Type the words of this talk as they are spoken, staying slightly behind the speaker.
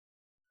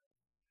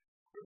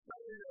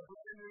started a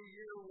brand new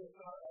year with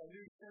a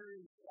new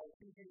series,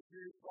 teaching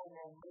series called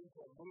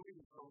Momentum,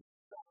 moving from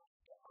stuck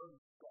to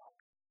unstuck.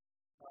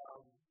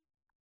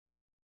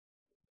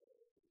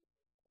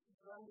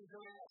 Trying to go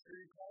after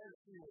your tired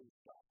of feeling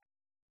stuck.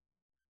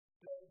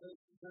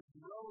 The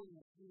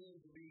growing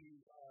seems to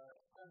be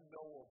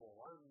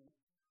unknowable, totally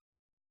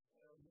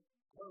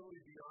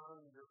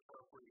beyond your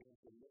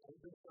comprehension, and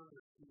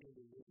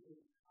misunderstanding.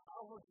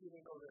 How much do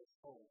you know there's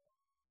hope?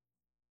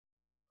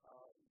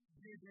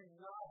 You do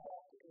not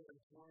have to end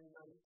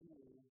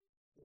 2019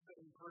 the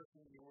same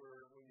person you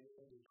were when you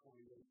ended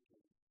 2018.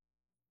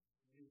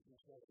 You can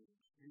change.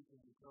 You can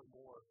become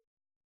more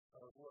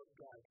of what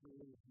God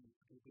created you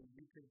to be.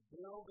 You can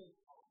build an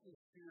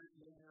atmosphere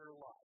in your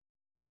life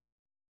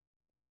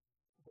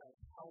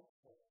that's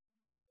helpful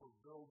for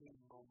building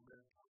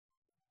momentum,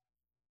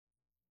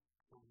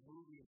 for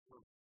moving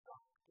from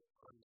stuck to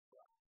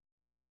unstuck.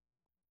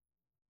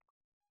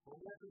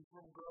 Momentum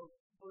from growth,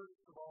 first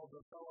of all,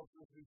 develops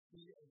as we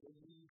see the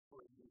need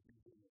for a new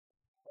beginning.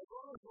 As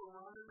long as we're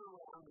running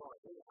around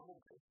going, hey, I'm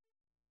okay.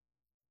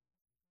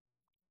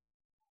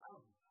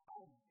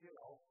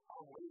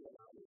 I'm waiting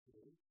on this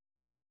thing.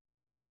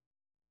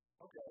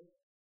 Okay,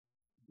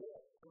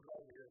 good. I'm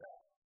glad to hear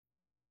that.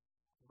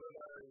 But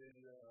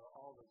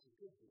all this is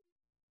good for you.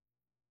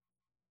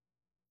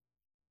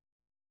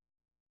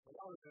 When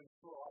I was in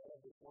school, I had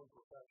this one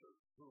professor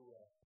who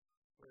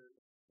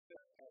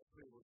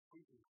actually was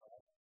speaking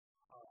class.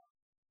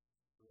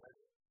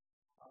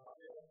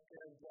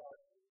 And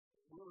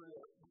we were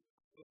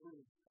 37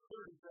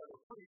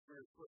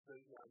 preachers with the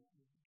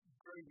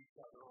grade each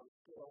other on a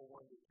scale of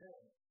 1 to 10.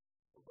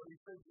 But he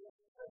said,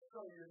 just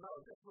so you know,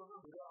 just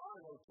remember, there are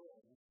no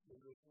 10s in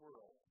this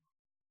world.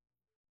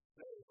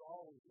 There is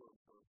always room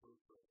for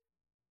improvement.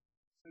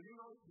 So you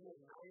might be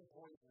at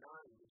 9.9,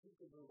 but you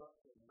can move up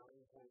to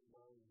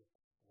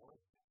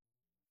 9.91.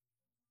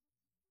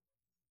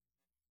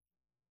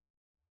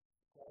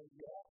 And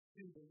yet,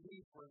 see the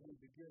need for a new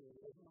beginning.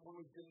 And when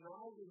we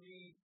deny the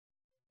need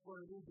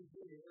for a new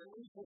beginning, then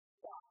we can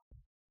stop.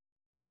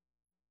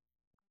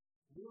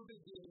 New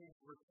beginnings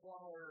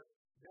require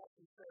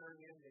necessary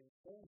endings.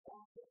 Things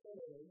have to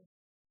end.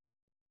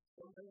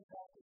 Some things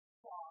have to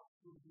stop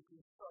so you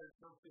can start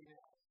something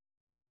else.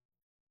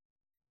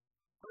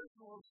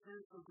 Personal and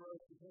spiritual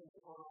growth depends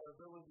on our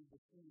ability to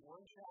see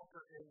one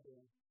chapter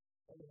ending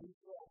and a new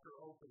chapter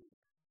opening.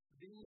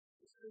 These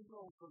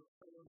signals of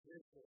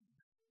transition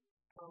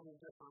come in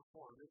different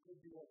forms. It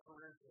could be a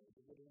career change.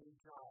 You get a new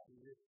job.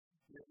 You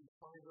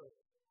find a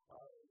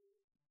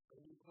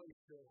new place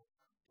to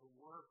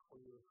work, or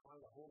you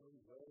find a whole new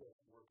way of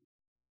working.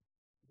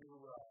 You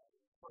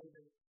find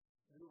a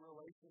new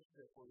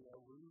relationship, or you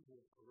lose a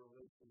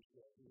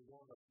relationship. You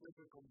want a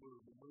physical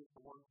move. You move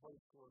from one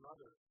place to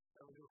another.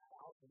 Have a new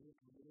house, a new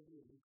community,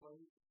 a new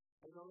place.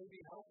 They're going to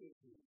be health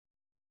issues.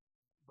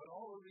 But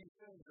all of these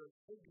things are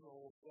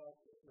signals that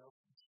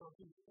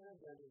something's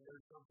ended and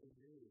there's something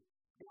new.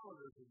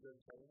 Calendar's a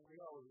good thing.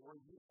 We're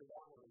used to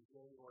that one on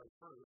January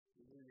 1st,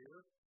 the new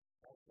year.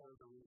 That's one of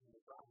the reasons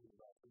we're talking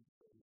about these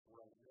things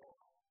right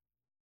now.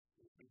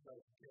 It's because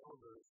the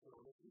calendar is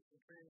it's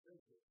a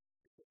transition.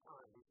 It's a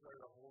time. We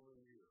start a whole new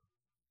year.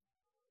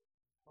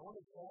 I want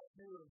to ask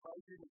you and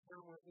invite you to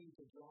turn with me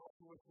to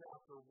Joshua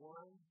chapter 1.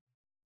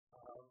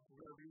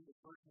 We're going to read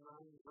the first 9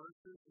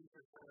 verses. These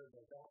are kind of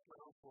the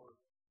background for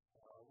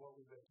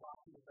what we've been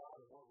talking about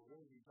and what we're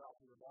going to be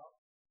talking about.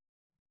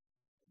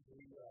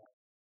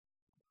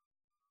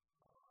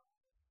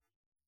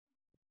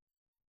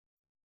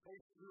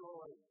 Page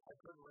 208, I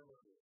couldn't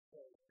remember.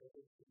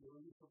 If you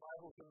read the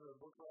Bible in the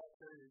book right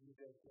there, you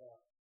get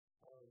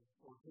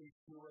on page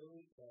 208,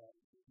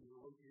 if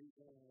you're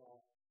using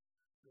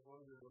one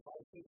of your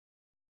devices,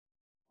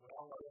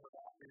 well, whatever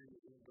after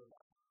you can go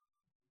back.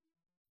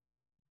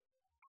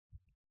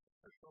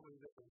 There's so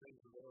many different things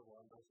available.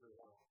 I'm not sure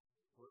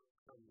what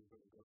time you're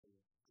going to go through.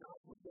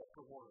 Joshua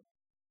chapter 1.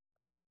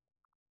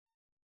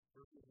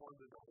 Verses 1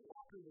 to 9.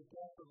 After the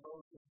death of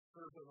Moses,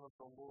 servant of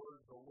the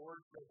Lord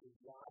said to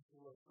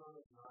Joshua, son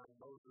of Nun,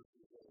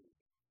 Moses' age.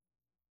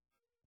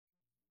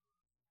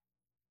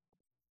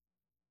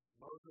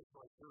 Moses,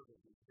 my servant,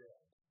 is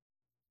dead.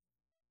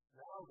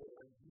 Now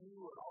then, you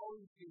and all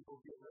these people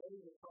get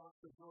ready to cross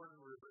the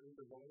Jordan River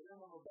into the land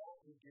I'm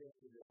about to give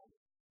to them,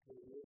 to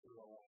the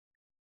Israelites.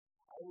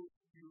 I will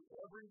give you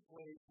every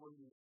place where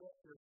you set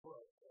your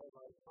foot, as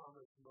I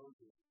promised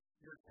Moses.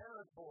 Your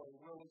territory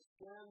will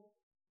extend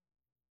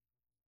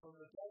from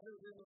the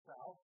desert in the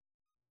south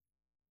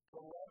to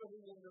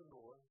Lebanon in the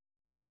north,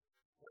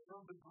 and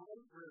from the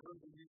great river,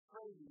 the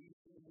Euphrates,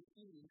 in the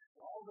east,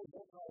 all the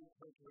Hittite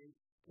country,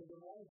 to the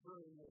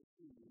Mediterranean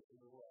Sea in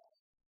the west.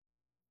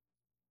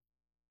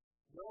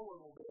 No one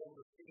will be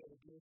able to stand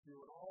against you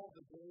in all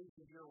the days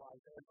of your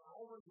life. As I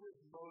was with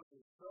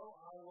Moses, so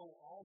I will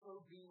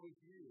also be with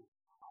you.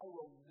 I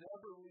will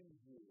never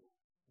leave you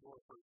nor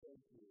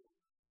forsake you.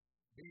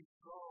 Be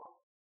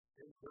strong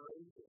and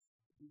courageous,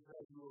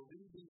 because you will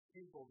lead these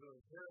people to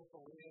inherit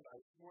the land I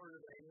swore to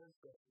their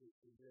ancestors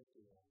to give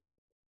to them.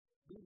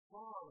 Be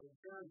strong and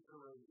very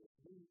courageous.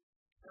 Be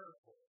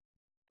careful,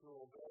 to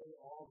obey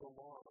all the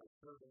law my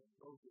servant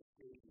Moses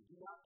gave you. Do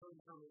not turn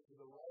from it to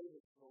the right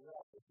or to the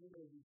left, that you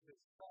may be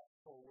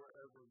successful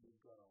wherever you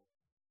go.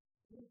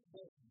 Keep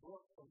this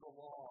book of the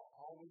law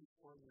always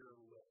on your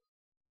lips.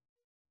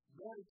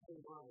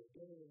 Meditate on it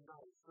day and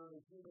night, so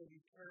that you may be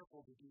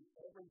careful to do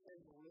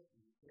everything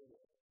written in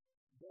it.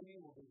 Then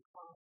you will be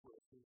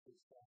prosperous and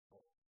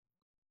successful.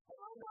 Have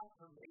I not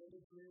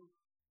commanded you?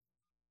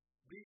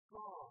 Be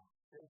strong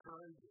and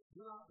courageous.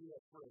 Do not be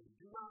afraid.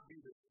 Do not be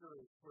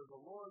discouraged, for the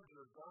Lord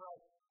your God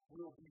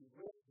will be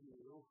with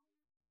you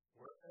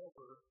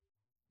wherever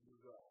you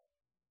go.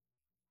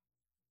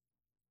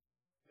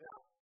 Now,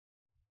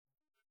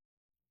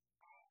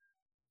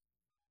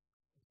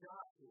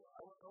 Joshua,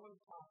 I want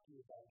to talk to you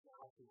about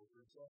Joshua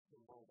for just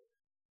a moment,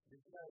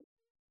 because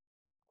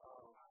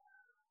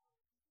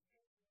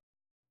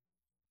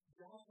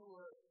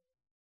Joshua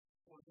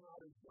was not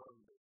a young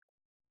man.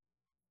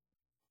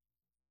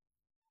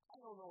 I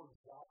don't know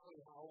exactly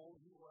how old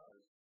he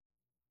was,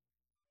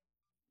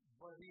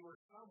 but he was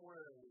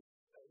somewhere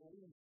at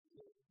least,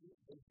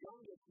 the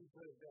youngest he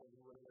could have been,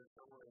 he would have been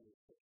somewhere in his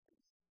 60s.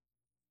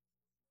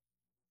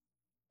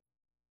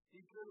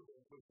 He could have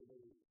been pushing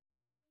 80.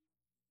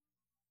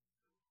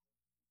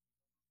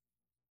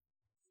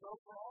 So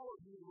for all of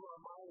you who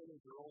are my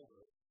age or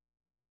older,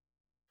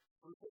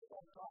 who think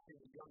I'm talking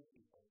to young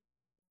people,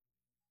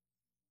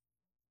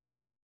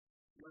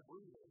 you're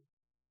breathing.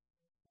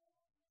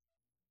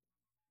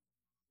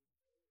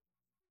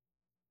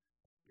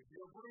 If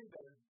you're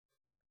breathing,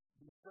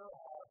 you still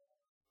have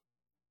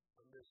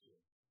a mission.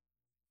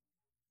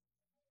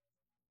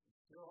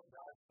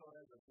 God still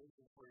has a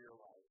vision for your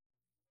life.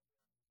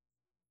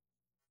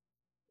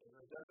 And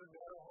it doesn't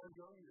matter how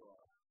young you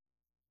are.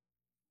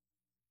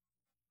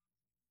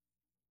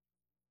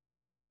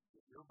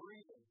 If you're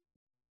breathing,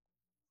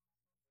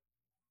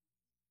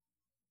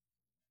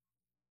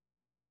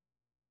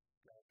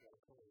 God's got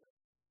a plan.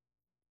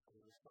 And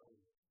he's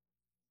fine.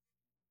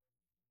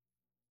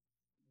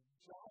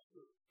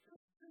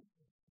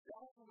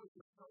 Joshua's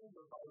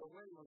assignment, by the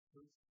way, was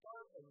to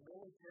start a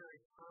military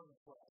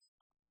conquest.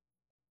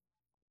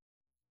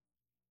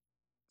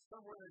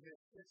 Somewhere in the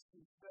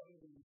 60s,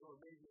 70s, or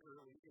maybe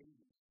early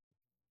 80s.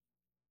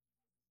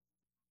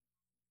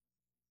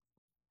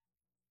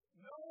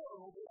 No,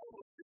 that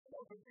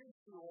was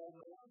against you, old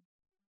man.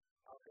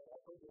 Okay,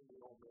 I'll put in the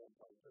old man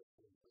by just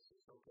in this,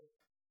 okay?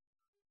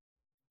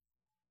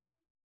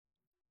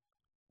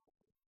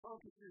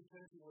 Focus your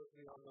attention with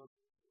me on those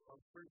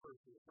three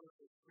verses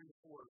 3,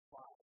 4, and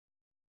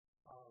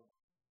 5.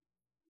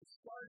 It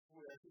starts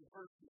with, in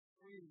verse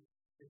 3,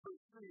 it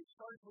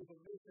starts with a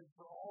mission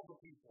for all the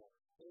people.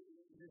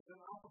 It's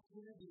an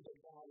opportunity that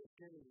God is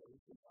giving you. He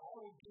says, I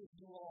will give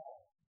you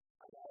all.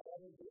 I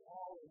added the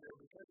all in there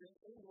because in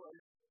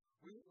English,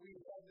 we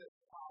have this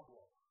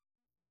problem.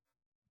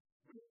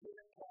 We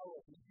can't tell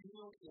if the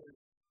you is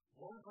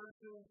one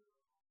person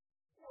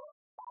or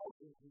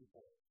 1,000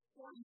 people,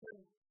 or even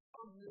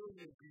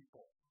 1,000,000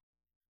 people.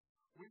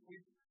 You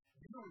is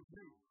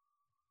you.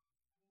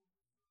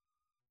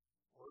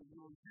 Or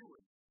you is you.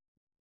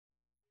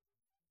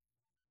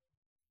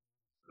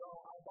 So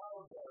I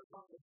borrowed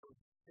something from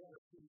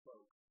Tennessee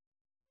folks,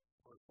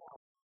 or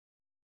South.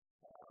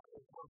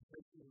 It's one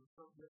picture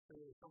of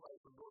somebody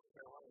from North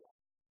Carolina.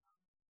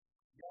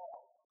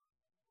 Y'all,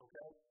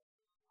 okay?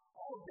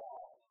 All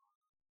y'all.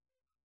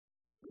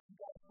 This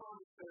guy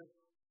promises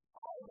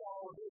all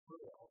y'all of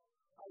Israel.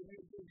 I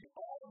will give you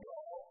all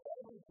y'all,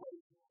 every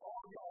place,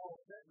 all y'all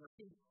set your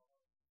feet.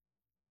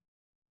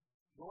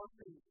 Your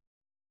feet.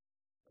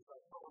 As I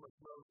promised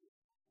Moses.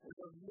 There's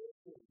a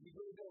mission. He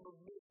gave them a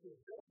mission.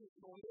 This is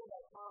the will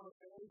I promised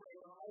to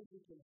Abraham,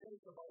 Isaac, and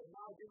Jacob. I am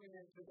now giving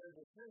it to their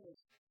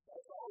descendants.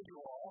 That's all you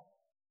all.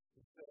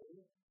 He's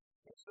saying.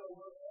 And so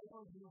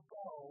wherever you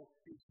go,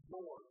 it's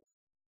yours.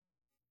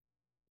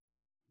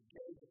 He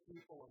gave the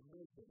people a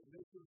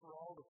mission for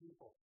all the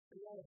people. He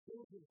had a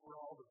vision for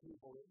all the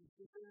people.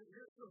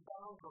 Here's the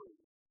boundary.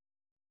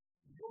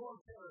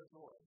 Your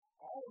territory.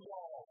 All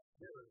y'all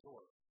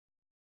territory.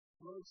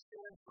 You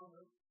stand from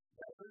the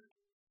desert,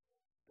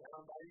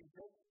 down by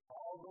Egypt,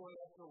 all the way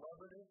up to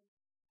Lebanon,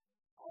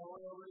 all the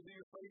way over to the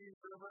Euphrates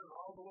River, and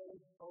all the way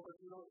over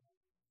to the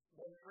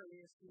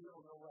Mediterranean Sea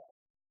on the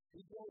west.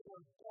 He gave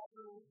them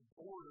definite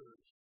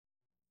borders.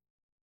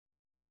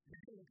 You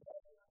can get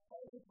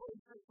every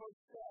place your foot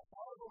steps.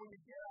 However, when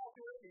you get out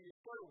there and you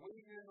start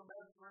wading in the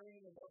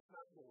Mediterranean, that's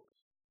not yours.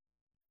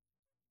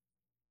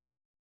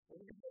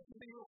 When you get to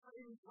the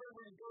Euphrates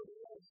River and go to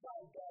the other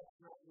side, that's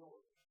not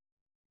yours.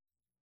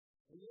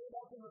 When you end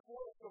up in the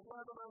forest of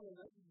Lebanon, and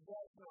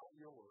that's not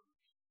yours.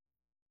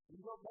 You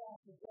go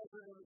past the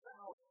desert in the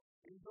south,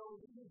 and you go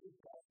to Egypt,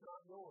 that's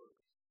not yours.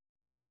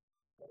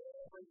 But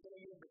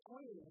everything in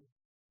between,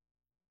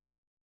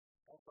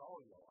 that's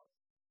all yours.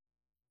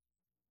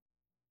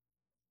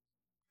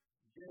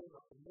 He gave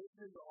a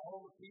mission to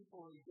all the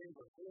people, and he gave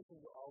a vision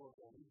to all of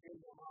them. He gave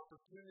them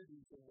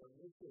opportunities in their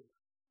mission.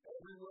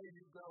 Everywhere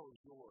you go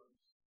is yours.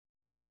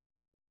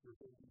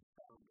 Within these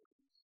boundaries.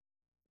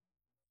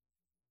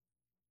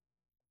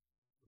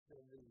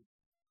 Within these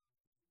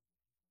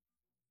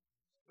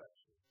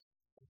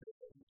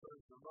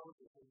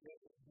Moses and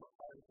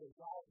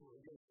Joshua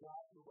against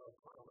Joshua's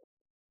promise.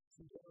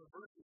 See, in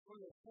verses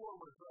 3 and 4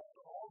 were addressed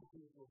to all the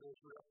people of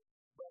Israel,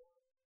 but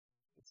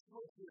the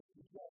scripture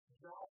suggests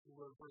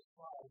Joshua in verse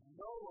 5,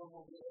 no one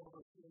will be able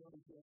to stand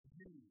against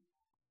you,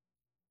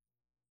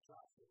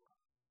 Joshua.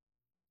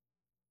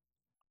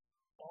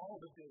 All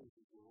the days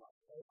of your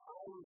life, as I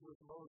was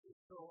with Moses,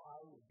 so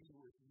I will be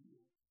with you.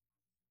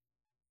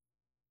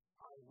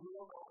 I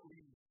will not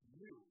leave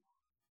you,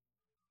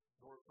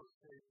 nor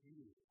forsake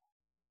you.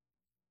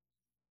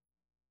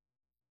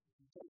 If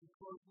you take a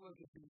close look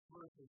at these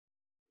verses,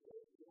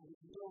 we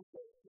know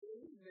that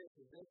any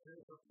mission,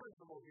 there's a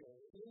principle here,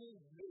 any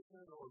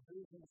mission or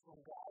vision from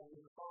God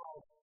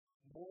involves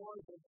more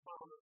than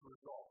promised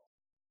results.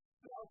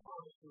 There are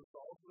promised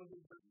results, but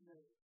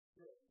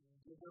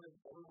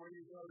everywhere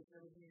you go is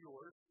going to be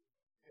yours,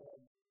 and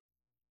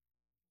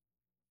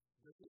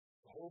this is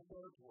the whole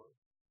territory.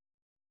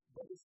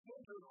 But it's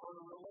centered on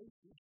a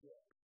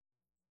relationship.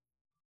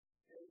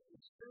 And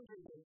it's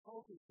centered and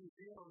focuses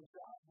in on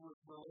Joshua's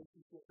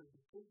relationship in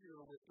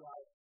particular with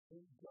God.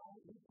 And God,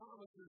 he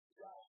promises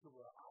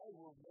Joshua, I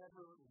will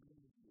never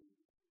leave you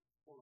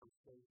or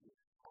forsake you.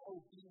 I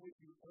will be with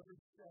you every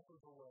step of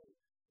the way.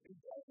 He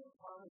doesn't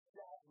promise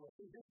Joshua,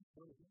 this is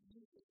going to be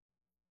easy.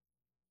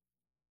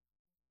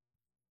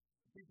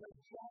 Because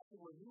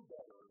Joshua knew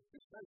better.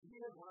 Because he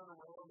had run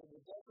around in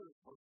the desert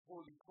for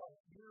 40 plus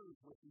years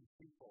with these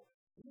people.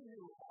 He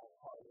knew how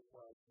hard it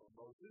was for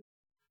Moses.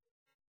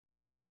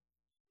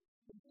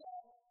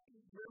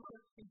 Remember,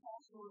 he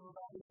talks to him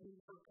about his need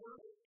for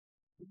courage.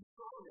 Be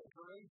strong and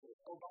courageous.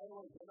 Oh, by the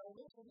way, did I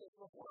mention this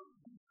before?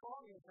 Be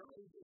strong and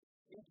courageous.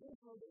 In case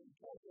you didn't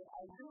catch it,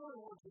 I really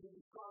want you to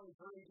be strong and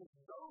courageous.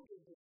 Don't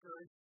get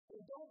discouraged,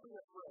 and don't be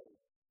afraid.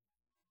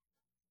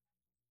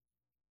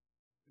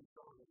 Be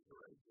strong and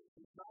courageous.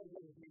 It's not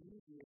going to be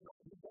easy.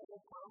 He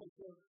doesn't promise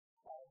him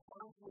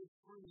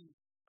conflict-free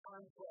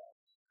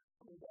conquest.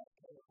 I mean, that's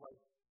kind of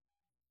like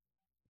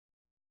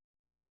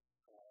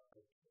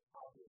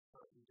obvious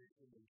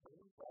contradiction in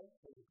terms, right?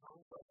 So the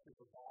conquest is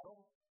a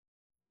battle.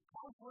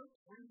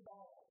 Conflict-free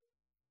battle.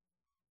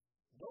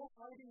 No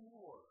fighting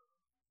war.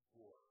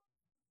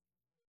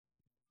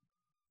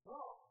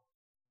 Well,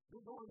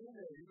 you're going in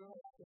there. You're going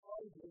to have to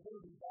fight. There's going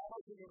to be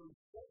battles. There's going to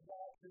be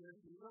setbacks. And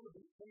there's going to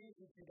be things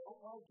that you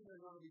don't like. And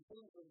there's going to be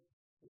things that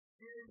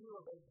scare you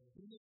about.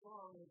 Be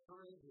strong and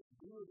courageous.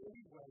 Do it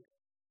anyway.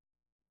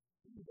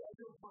 He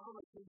doesn't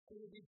promise it's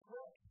going to be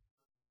quick.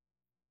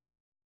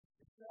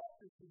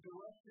 It's the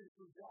direction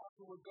for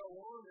Joshua go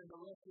on in the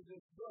rest of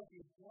this book.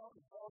 He tells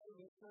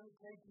him it's going to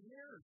take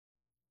years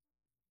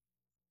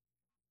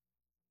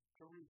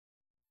to reach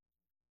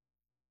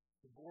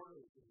the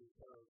borders of the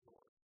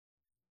territory.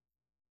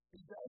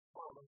 He does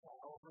promise,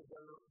 however,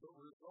 that the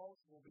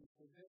results will be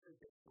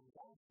significant from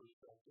God's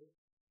perspective.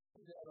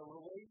 He had a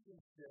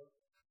relationship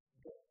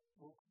that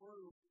will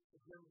prove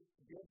him,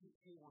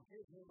 he will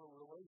give him a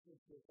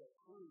relationship that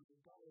proves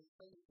that God is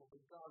faithful,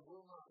 that God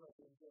will not let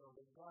him down,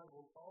 that God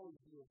will always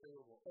be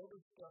available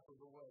every step of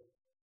the way.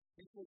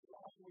 He says,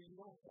 Joshua, you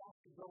don't have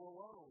to go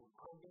alone.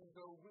 I'm going to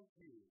go with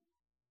you.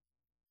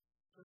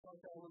 Just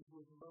like I was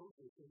with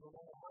Moses, and no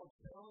matter how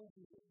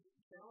challenging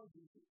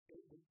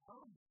it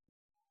becomes,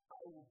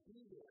 I will be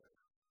there.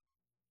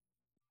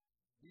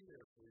 Be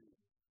there for you.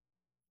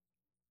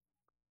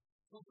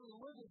 So if we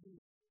look at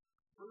these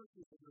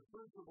verses and the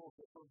principles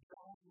that from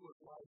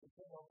Joshua's life and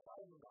then apply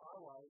them to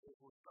our lives as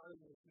we're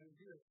starting this new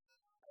year,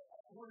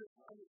 I want to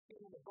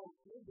understand that both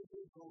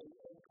individually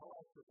and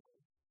collectively,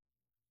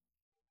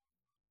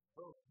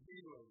 both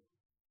you and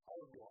all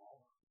of y'all,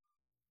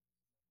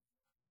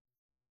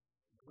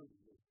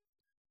 including me,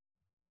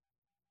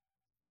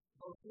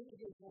 both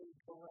individually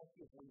and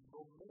collectively,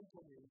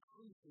 momentum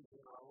increases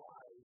in our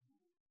lives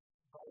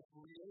by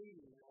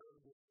creating and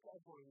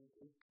discovering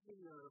a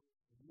clear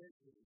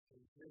mission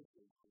and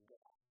vision from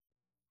God.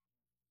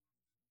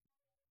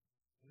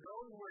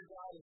 Knowing where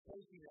God is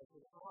taking us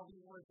and how He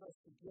wants us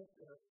to get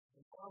there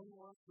and how He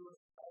wants us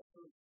to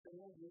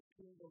expand His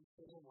kingdom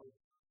family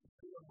is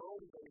going to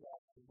motivate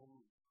us to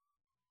move.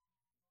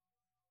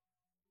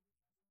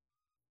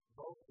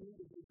 Both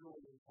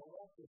individually and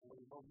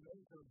collectively,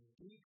 momentum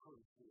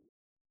decreases,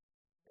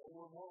 and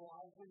we're more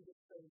likely to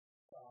face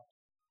stuff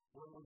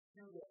when we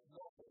shoot at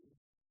nothing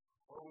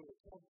or we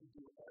attempt to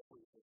do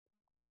everything.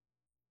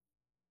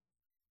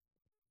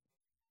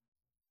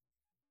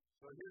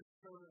 So here's the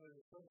sermon and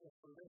the sentence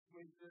for this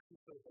week. This is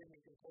the thing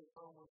you can take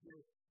home with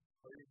you,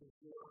 or you can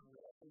see it on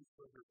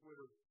Facebook or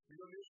Twitter.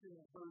 Your mission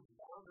includes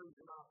boundaries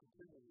and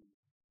opportunities.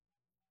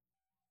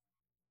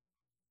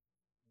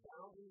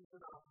 Boundaries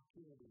and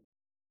opportunities.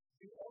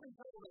 See, every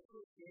time a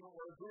Christian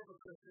or a group of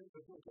Christians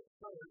that look at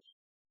church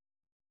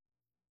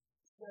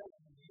says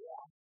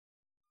yes,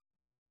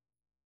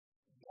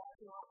 that's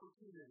an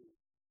opportunity.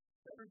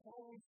 Every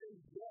time we say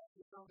yes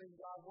to something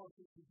God wants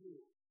us to do,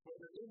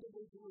 whether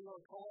individually or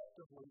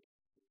collectively,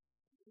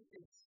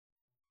 it's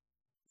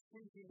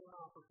seeking an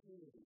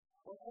opportunity.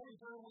 But every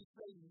time we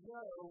say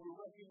no, we're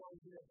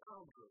recognizing a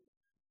boundary.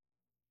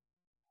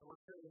 And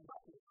we're saying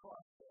about this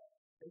process.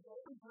 And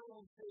every time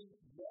we say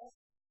yes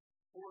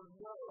or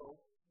no,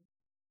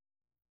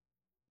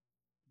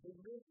 the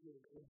mission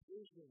and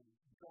vision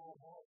God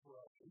has for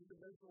us,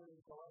 individually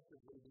and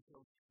collectively,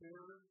 becomes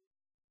clearer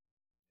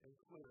and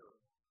clearer.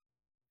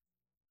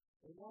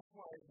 And that's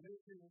why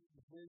mission,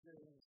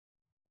 vision,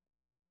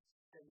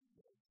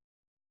 statement.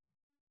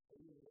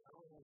 I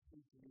don't want to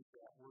speak to use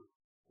that word,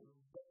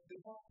 but they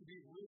have to be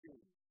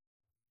living.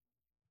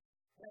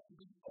 They have to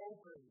be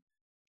open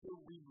to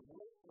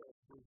relentless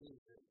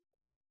vision.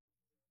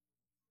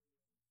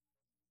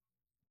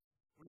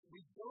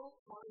 We don't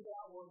find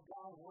out what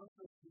God wants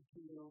us to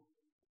do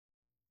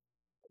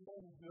and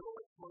then do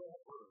it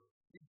forever.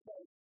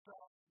 Because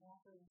stuff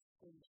happens,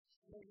 things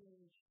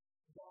change.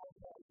 God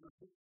has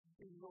us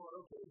going,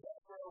 okay,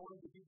 that's where I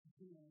wanted to be,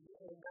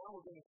 and now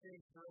we're going to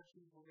change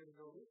directions, we're going to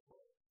go this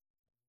way.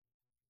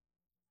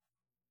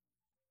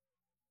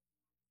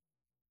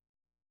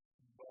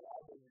 But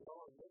I've been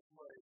going this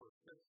way for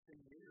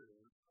 16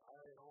 years.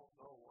 I don't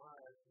know why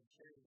I should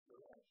change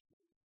direction.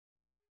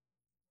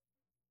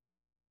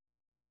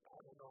 I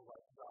don't know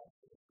what God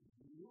says to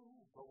you,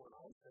 but when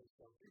I say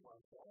something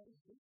like that,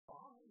 it's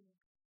fine.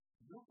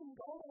 You can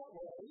go that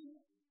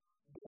way.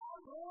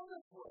 I'm going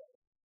this way.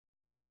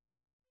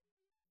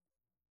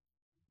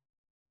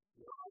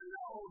 You already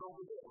know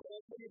over there.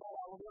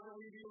 I will never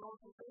leave you alone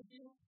for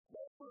thinking.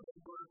 That's what they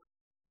were.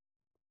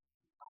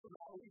 I was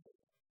not leaving.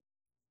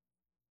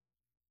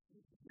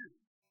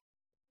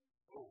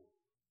 Oh.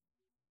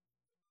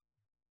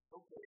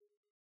 Okay.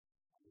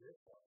 Yes,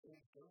 I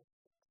think so.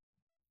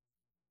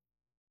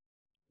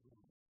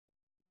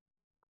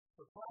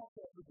 The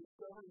process of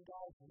discovering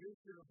God's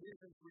mission or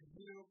vision for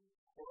you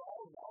or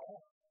all of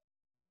us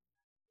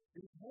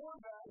is more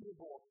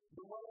valuable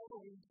than whatever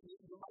we see.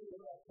 You might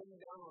end up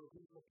putting down on a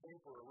piece of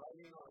paper or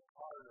writing on a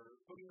card or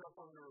putting up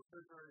on the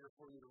refrigerator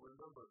for you to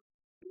remember.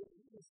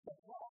 It's the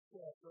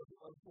process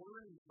of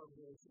learning from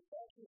this, the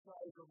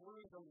exercise of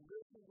learning to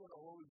listen to the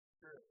Holy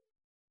Spirit.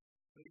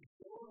 The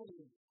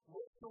examining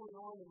what's going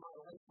on in my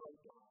life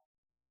right now.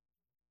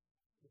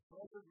 The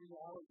present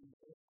reality,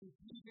 and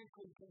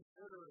strategically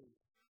considering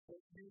the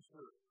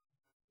future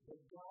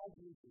that God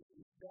uses.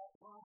 It's that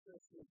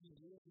process that He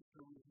uses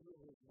to reveal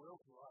His will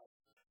to us.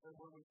 And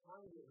when we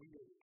find it, we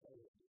get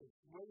excited.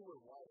 It's when we're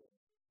wired.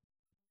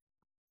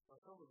 Now,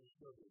 some of us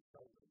show the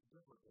excitement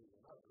differently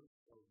than others.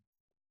 So,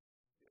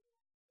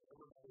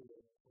 everybody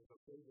that was a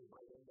baby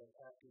might end up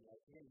acting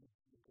like me.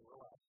 You can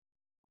relax.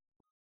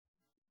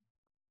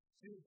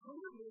 See,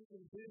 clear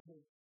mission vision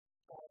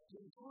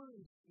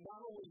includes not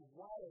only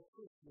why a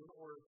Christian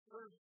or a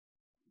church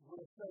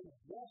will say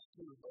yes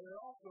to, but it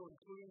also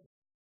includes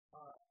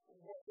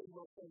what they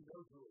will say no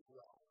to as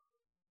well.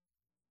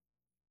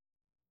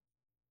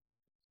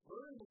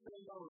 Learning to say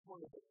no is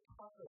one of the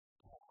toughest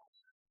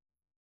tasks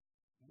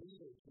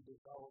needed to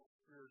develop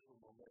spiritual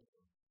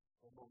momentum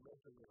or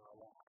momentum in our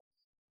lives.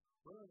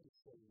 Learn to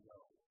say no.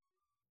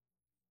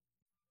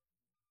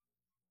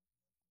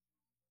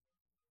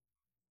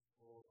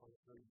 Well, if I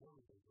say no,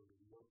 they're going to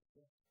be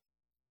upset.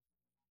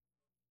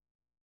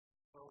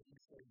 Well, if you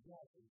say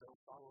yes and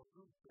don't follow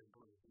through, they're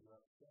going to be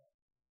upset.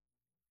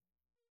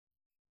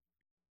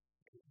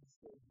 If you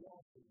say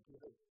yes and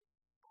give it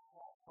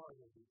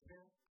half-hearted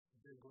attempt,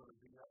 they're going to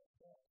be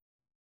upset.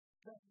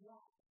 Guess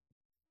what?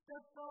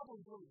 They're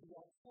probably going to be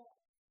upset.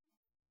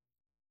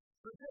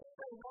 So just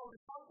say no to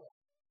someone.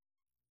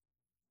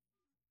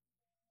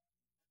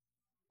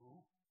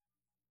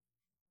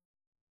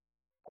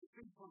 I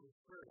think from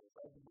experience,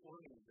 I've been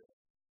learning this.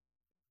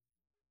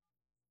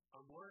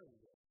 I'm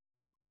learning this.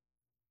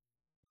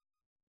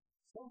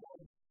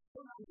 Sometimes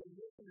the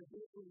mission of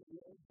this is the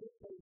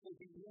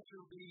answer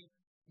will be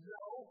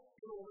no,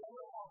 it will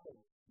never happen.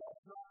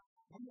 That's not,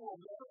 we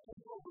will never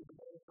take over the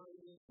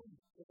Mediterranean Sea.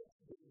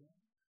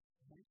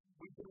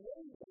 We can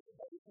wait for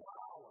 24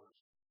 hours.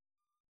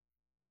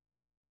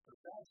 But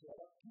that's what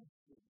I keep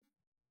doing.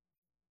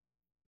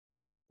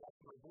 That's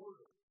my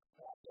border.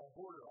 Past that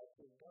border, I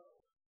can't go.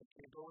 I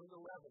can't go into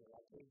Lebanon.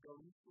 I can't go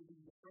east of the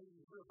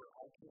Euphrates River.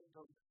 I can't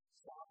go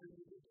south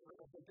into the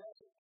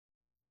desert.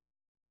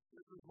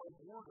 This is my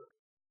border.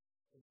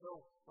 And so,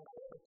 when I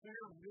have a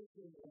clear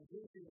mission and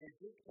vision, it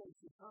dictates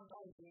that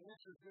sometimes the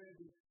answer is going to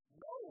be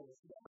no,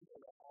 it's never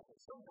going to happen.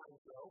 Sometimes,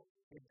 though,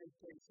 it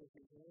dictates that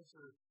the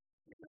answer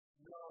is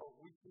no,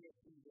 we can't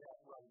do that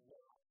right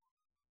now.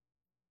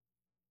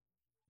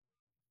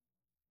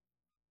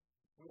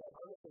 We have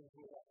other things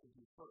we have to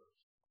do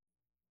first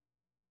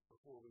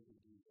before we can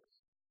do this.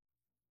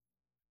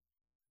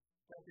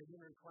 Dr.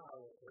 Henry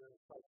Cloud, a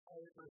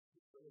psychiatrist,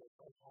 a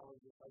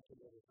psychologist, I can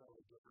never tell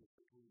the difference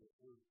between the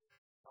two.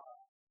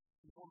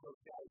 He's one of those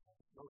guys who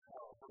knows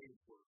how our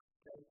brains work.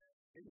 Okay?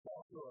 He's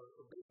also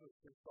a business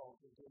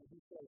consultant, and he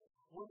says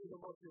one of the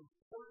most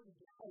important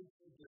types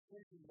of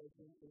decision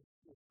making is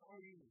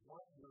deciding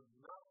what you're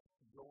not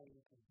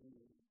going to do.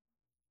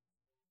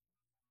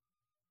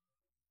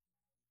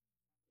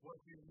 What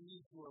you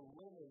need to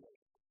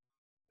eliminate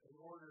in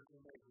order to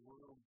make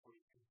room for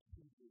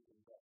strategic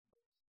investments.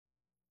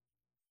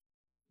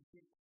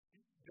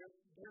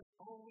 there's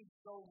only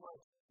so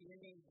much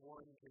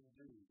anyone can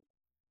do.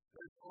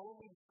 There's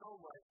only so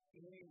much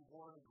any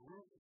one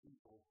group of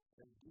people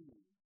can do.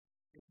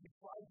 If you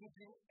try to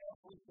do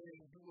everything,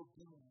 you will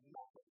do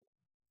nothing.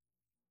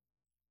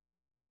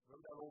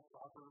 Remember that old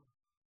proverb?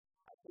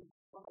 I think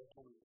somebody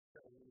told me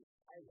this,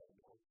 I don't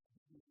know.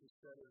 You just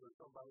said it or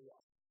somebody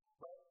else.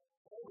 But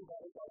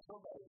everybody thought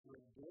somebody was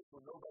going to do it,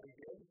 but nobody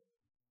did.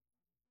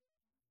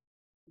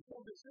 It's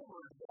something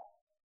similar to that.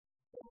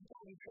 Every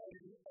time you try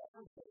to do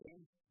everything,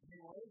 you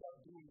end up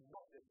doing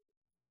nothing.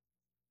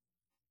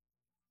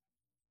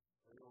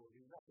 Or you'll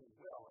do nothing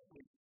well, at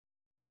least.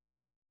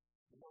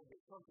 You won't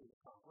get something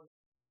accomplished,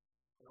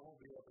 and it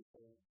won't be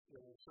everything,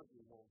 and it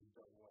certainly won't be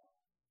done well.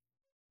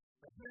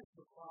 But here's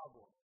the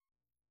problem.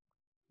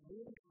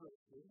 Many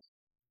Christians,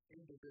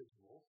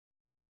 individuals,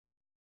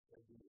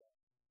 and you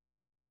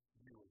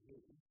and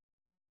me,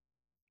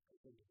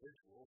 as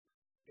individuals,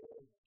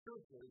 and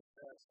churches,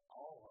 as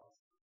all of us,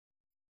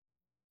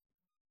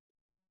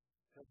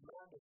 have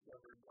not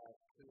discovered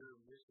God's clear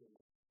mission,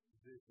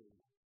 vision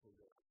for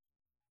them.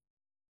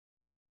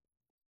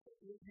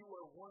 If you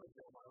are one of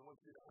them, I want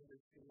you to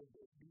understand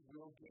that you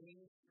will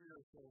gain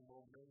spiritual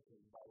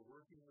momentum by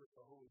working with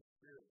the Holy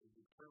Spirit to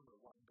determine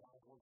what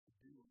God wants to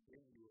do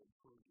in you and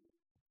through you.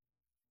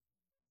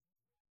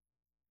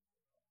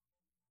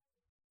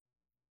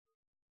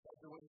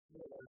 Dr. Wayne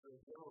Smith, as the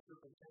general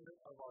superintendent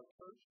of our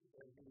church,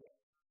 and he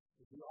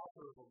is the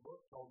author of a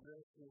book called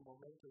Ministry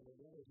Momentum, and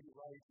in it he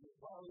writes that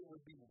while it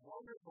would be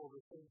wonderful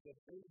to think that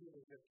vision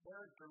is a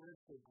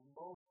characteristic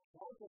most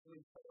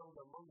plentifully found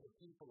among the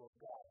people of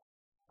God.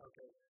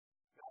 Okay,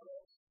 now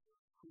let's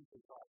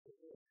crucify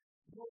this.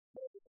 You'll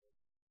say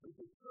that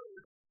the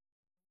church,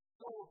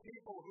 full of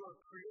people who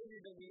are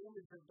created in the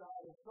image of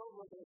God and filled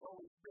with His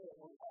Holy Spirit,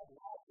 will have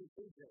lots of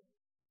vision.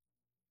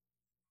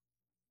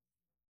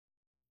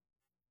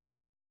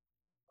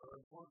 But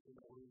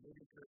unfortunately,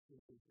 many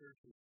Christians and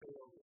churches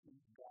fail to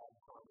see God's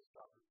promised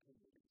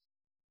opportunities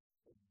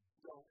and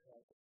don't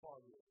have the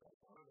foggiest idea.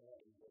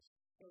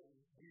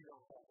 We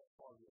don't have the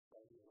foggiest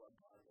idea what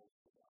God wants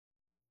for us,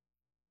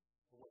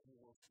 or what He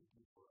wants to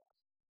do for us.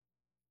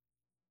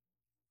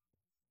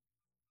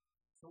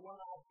 So one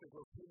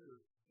obstacle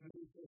hinders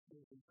many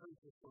Christians and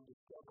churches from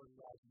discovering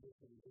God's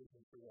mission and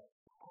vision for them.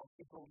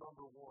 Obstacle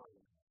number one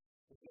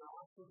is the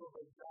obstacle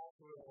that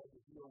Joshua had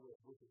to deal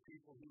with the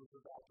people he was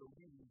about to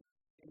lead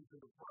into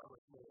the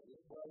promised land.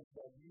 It was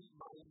the meet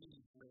my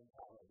needs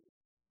mentality.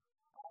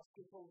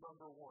 Obstacle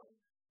number one,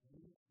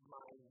 meet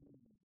my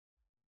needs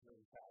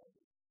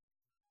mentality.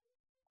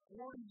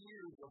 40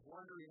 years of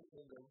wandering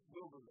in the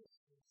wilderness.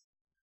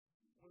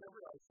 Whenever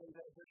I say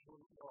that,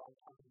 I'm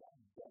talking about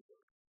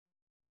desert.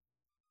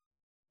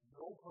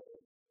 No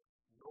place,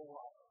 no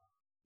water.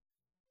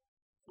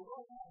 So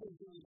what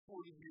happened in these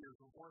 40 years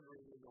of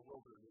wandering in the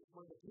wilderness?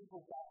 When the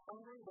people got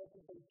hungry, what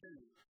did they do?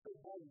 They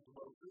blamed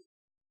Moses.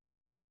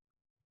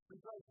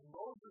 Because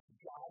Moses'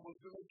 job was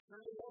to make sure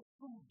they had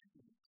food to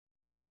eat.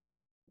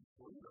 He's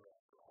leader,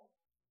 after all.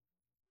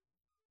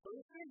 So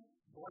they didn't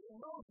blame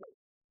Moses.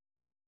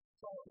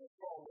 So this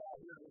all out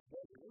here in this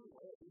desert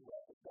anyway, we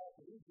left the back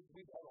of Egypt,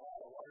 we got a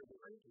lot of water to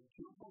drink and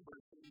 2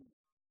 hombres to eat.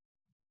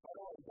 By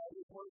the way, that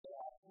is one of the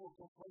actual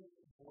complaints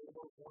for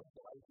those ones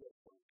that I just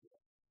spoke to.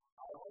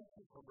 I like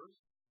cucumbers.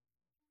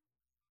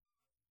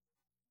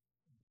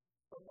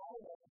 But now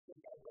I think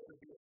I'd rather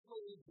be a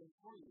slave than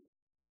free.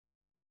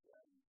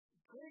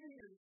 Trading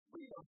your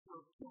freedom for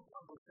a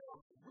cucumber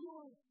sounds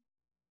really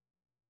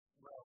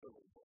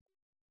really good.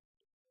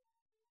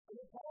 And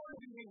it's hard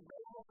to be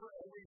grateful for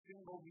every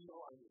single meal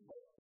on your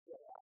list,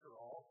 after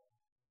all.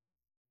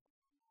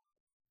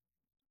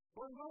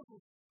 When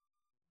Moses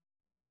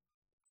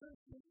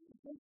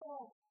takes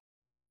off,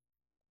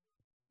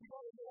 you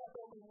got to get up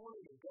every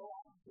morning and go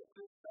out and get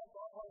this stuff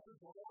off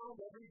around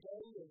every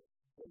day and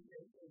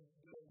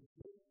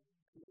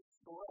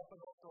store up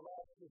enough to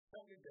last the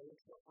second day,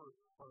 except for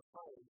on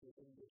Fridays, we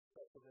can get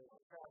stuff for them on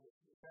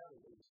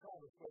Saturday,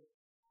 Sabbath.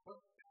 But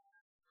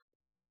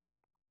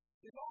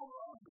it's all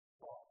Moses'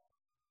 fault.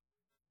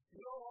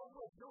 You know, I'm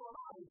not doing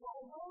that. It's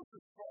all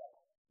Moses' fault.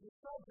 You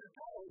said to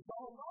go, it's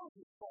all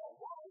Moses' fault.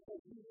 Why?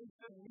 Because he needs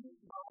to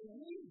meet my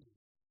needs.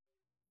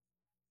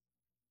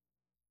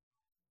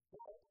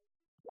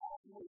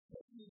 God was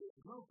taking this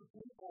group of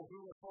people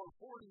who for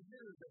 40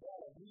 years have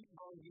had a meet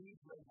my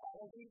needs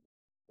mentality,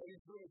 and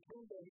he's going to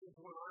turn them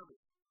into an army.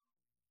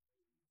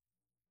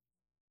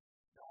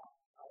 Now,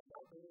 I've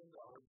not been in the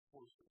armed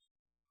forces.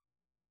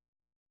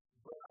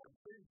 But I'm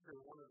pretty sure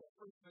one of the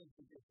first things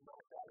that gets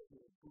knocked out of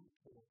your boot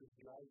camp is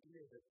the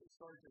idea that the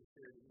sergeant's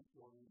there to meet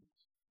your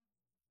needs.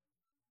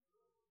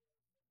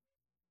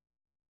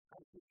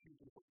 I think you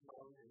can put your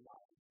own in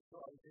mind. So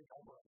I think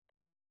I'm right.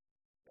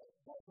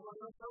 That's one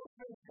of the first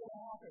things that's going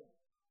to happen.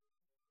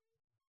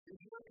 If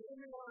you're in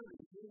the army,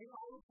 in the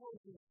armed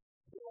forces,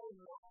 they are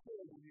not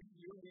there to meet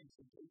your needs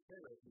and take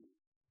care of you.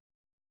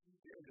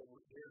 They're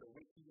there to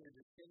wish you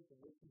into things and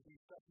wish you do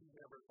stuff you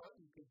never thought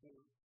you could do.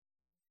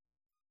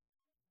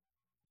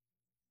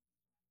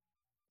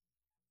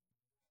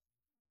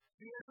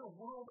 The answer a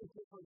world of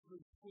difference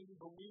between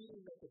believing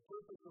that the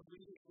purpose of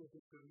leadership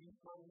is to meet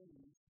my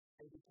needs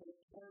and to take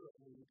care of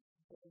me,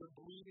 and the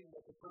believing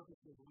that the purpose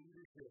of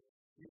leadership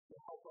is to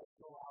help us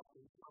go out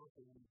and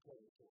conquer new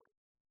territory.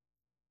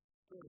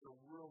 There's a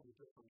world of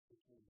difference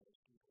between those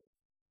two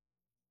things.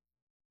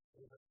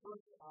 And the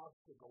first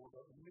obstacle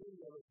that many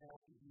of us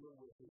have to deal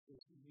with is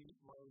this meet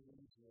my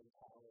needs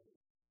mentality.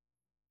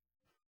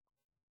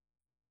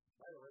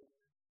 By the way,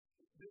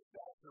 this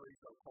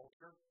saturates our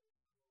culture.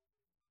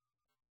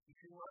 If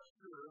you're not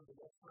sure, the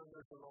next time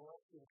there's an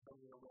election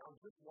coming around,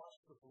 just watch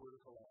the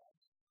political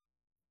ads.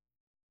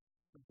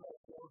 Because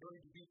they're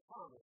going to be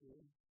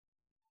promising,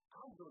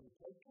 I'm going to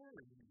take care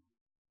of you.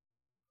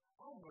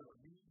 I'm going to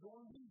meet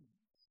your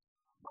needs.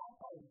 My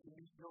party can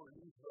meet your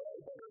needs way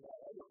better than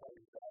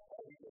everybody's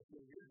party if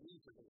your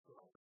needs are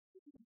concerned.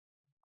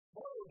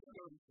 Why would you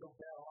go so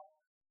bad?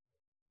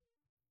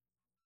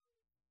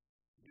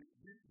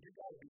 You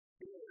got to be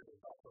scared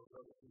about those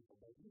other people,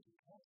 but you can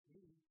trust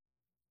me.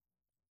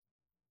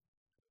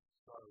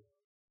 So,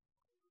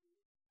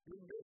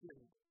 your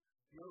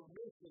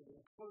mission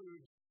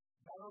includes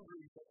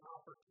boundaries and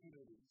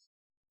opportunities.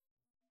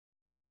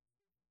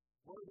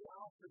 One of the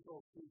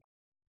obstacles to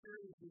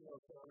experiencing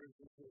those boundaries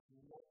is this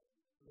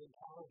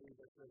mentality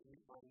that says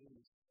meet my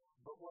needs.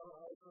 But one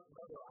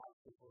another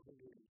obstacle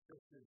hindering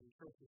Christians and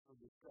churches from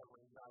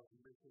discovering God's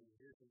mission and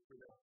vision for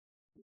them.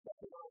 The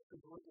second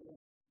obstacle is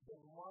the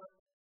mark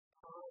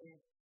time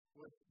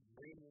with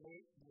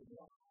maintenance.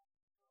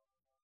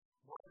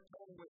 Mark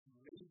time with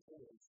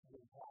maintenance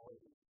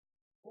mentality.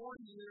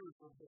 40 years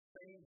of the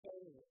same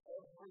thing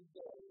every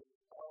day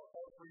or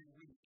every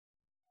week,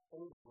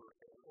 over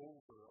and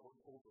over and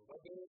over. What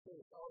day is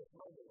it? Oh, it's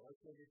Monday.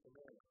 Let's go get the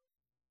manna.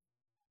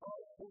 Oh,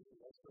 it's Tuesday.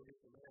 Let's go get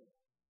the manna.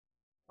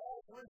 Oh,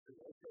 it's Wednesday.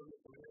 Let's go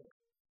get the manna.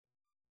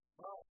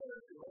 Oh,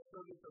 Thursday. Let's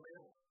go get the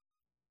manna.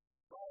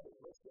 Friday.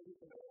 Let's go get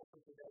the manna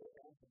for today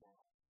and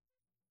tomorrow.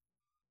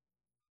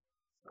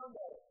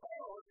 Sunday.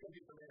 Oh, let's go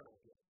get the manna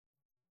again.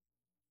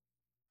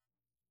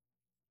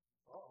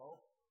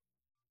 Uh-oh.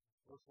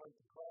 Looks like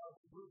the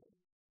crowd's moving.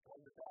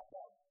 Time to back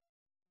up.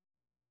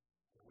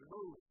 And we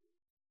move.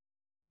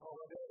 Oh,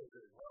 what day is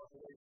it? Well,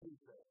 today's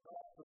Tuesday.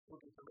 Let's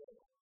look at the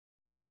manna.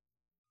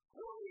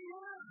 40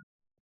 years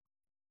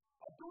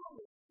of doing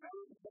the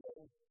same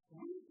thing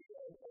week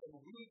in and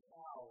week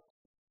out.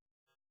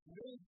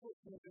 Many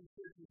Christians and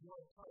churches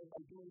want time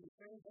by doing the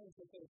same things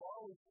that they've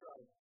always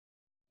done,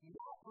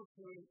 not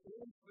pursuing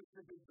any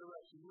specific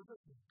direction. We're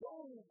just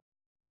going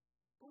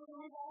where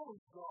we've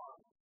always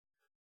gone.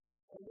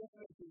 And this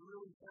makes it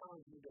really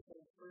challenging to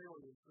think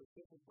clearly and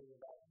specifically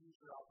about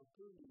future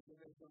opportunities. It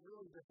makes it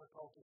really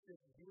difficult to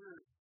shift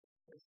gears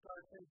and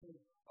start thinking,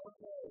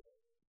 okay,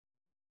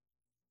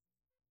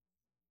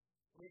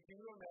 can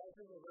you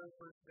imagine the very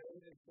first day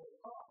they say,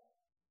 oh,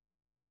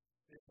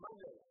 it's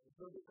Monday, let's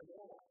go get the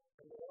manna.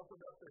 And they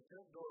opened up their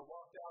tent door,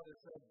 walked out and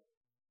said,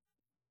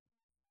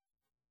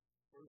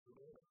 where's the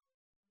manna?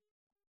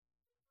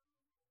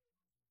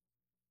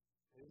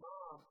 Hey,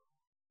 Mom,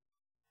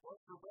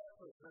 what's for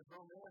breakfast? There's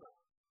no manna.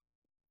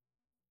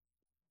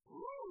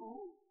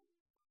 Ooh!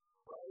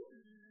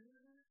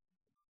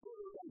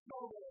 There's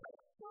no manna.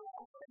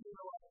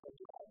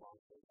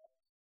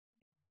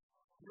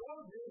 Your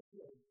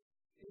mission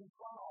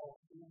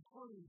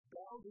includes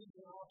boundaries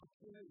and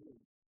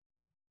opportunities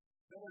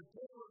that are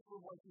different from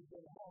what you've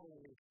been having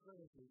and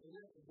experiencing. And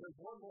there's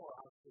one more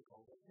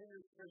obstacle that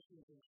hinders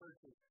Christians and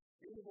churches,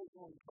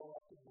 individually and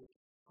collectively,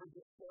 from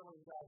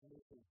discovering God's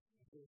mission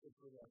and vision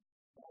for them.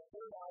 That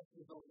third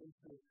obstacle is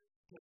the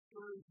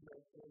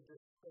discouragement and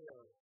despair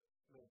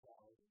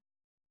mentality.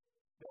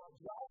 Now,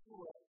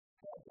 Joshua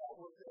had dealt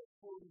with it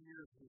 40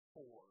 years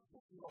before.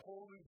 This is a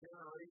whole new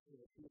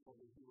generation of people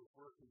that he was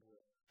working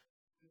with.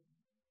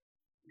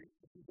 If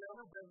you've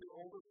ever been the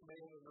oldest man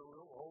in the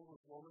room,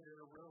 oldest woman in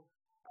the room,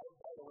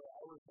 by the way,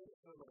 I was in a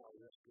seminar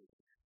yesterday.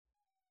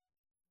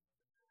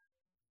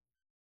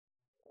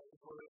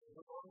 For the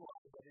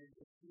online, but you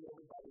could see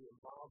everybody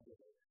involved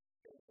in it.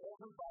 And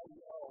everybody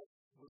else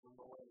was a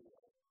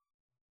millennial.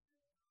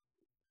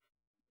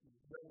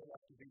 Young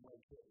enough to be my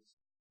kids.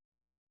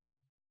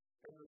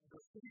 And the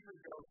speaker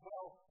goes,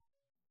 well,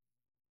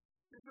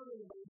 it's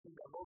really amazing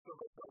that most of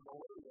us are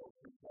millennials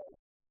because,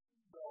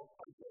 well,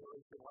 our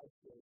generation likes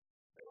this.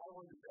 And I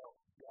wanted to go,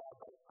 yeah,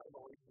 but I'm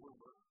a late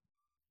bloomer.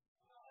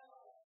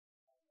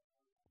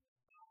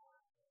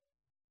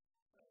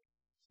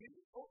 See,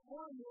 4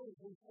 years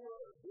before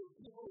the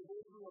people of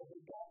Israel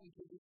had gotten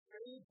to the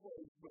same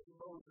place with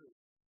Moses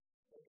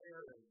and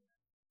Aaron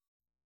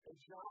and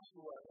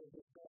Joshua and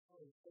his best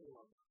friend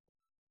Caleb.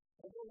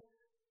 And then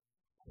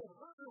the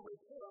further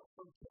report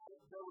from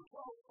Caleb, there were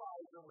 12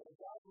 spies, and when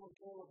Joshua and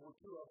Caleb were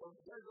 2 of them,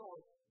 they're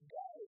going,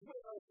 God has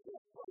given us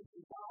this place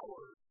is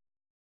ours.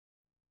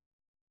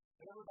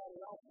 And everybody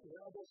else, the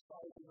other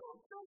spies are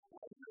going, this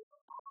place is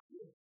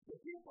ours. The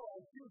people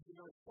are huge and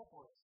they're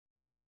separate.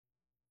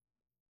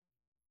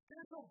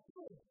 There's a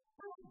big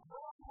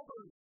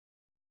problem.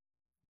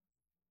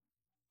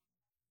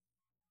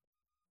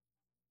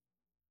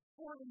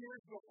 40 years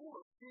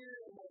before, fear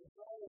and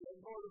anxiety and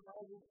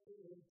motivated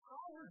an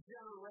entire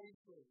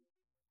generation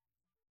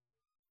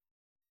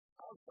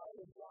outside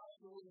of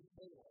Joshua and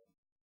Caleb.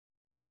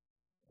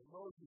 And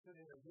Moses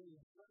and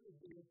intervened.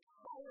 The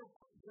entire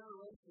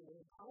generation, the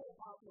entire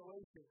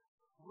population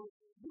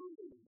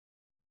refused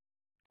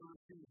to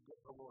receive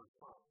the Lord's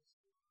promise.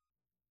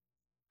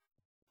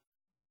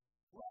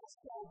 Let's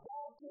go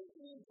back to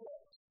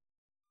Egypt.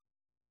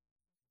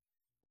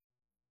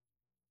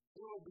 It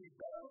would be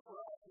better for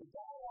us to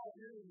die out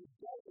here in the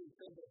desert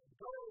than to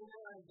go in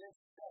there and get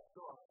stepped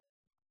on.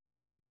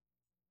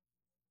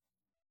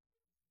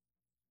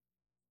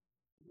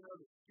 You know,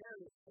 the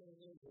scariest thing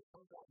is that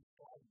sometimes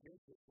God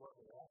gives us what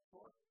we ask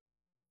for.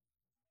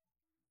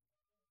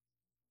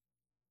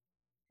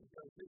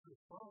 Because his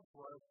response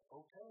was,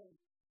 okay,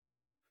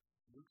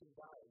 you can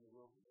die in the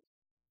wilderness,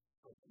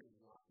 but you're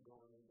not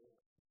going in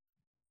there.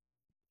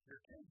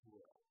 Your kids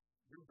will.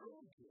 Your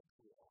grandkids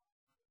will.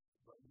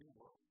 But you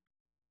won't.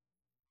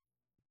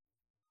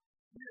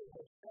 Here,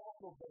 the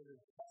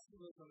shackle-bearers,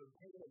 pessimism, and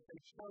pain,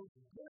 they showed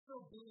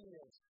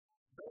disobedience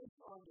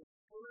based on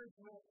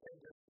discouragement and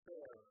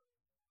despair.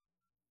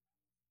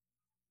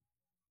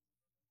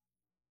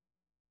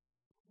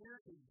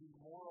 Here is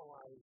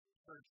demoralized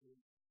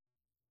churches.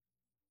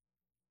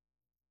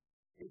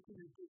 It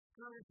can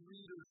discourage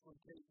readers from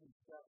taking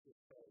steps of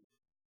faith.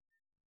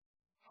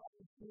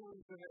 Having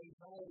feelings of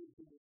anxiety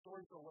can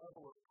distort the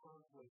level of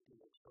conflict in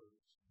the church.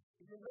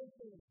 It can make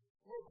things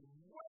look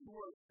way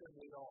worse than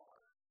they are.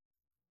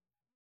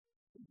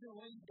 It can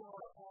lead down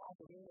a path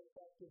of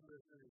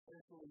ineffectiveness and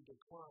eventually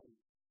decline.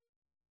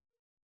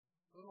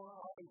 I don't know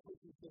how to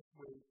put it this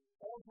way.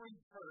 Every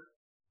church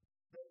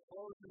that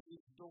closes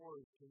its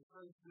doors can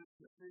trace this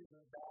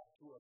decision back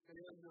to a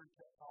failure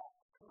to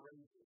act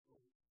courageously.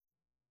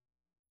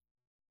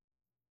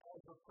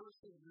 As a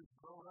person who's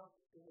grown up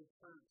in the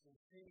church and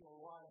seen a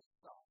lot of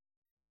stuff,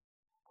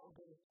 I'm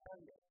going to tell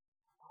you,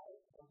 I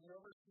have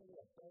never seen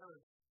a better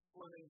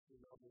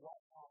explanation of what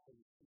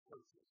happens to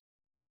churches.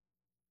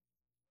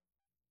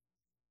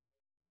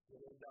 They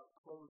end up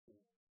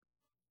closing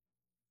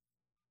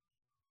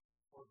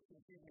or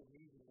continue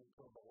meeting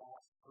until the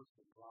last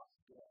person drops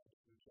dead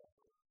in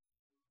chapel.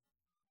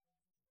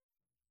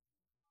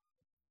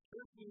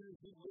 Church leaders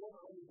who live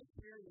under the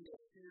tyranny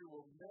of fear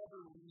will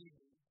never lead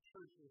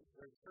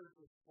their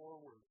churches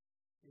forward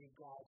in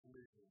God's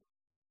mission.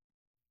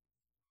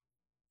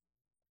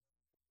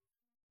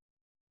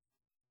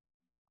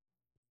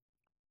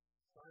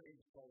 So I need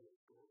to tell you a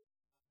story.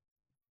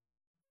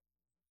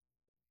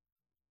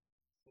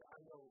 See, I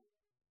know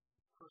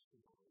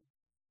personally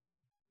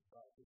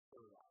about this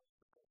third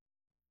obstacle.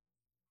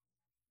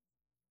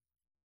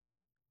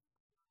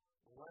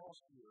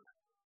 Last year,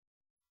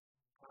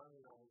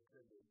 Connie and I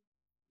attended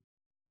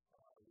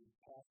the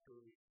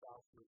pastor's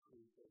South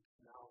Retreat that's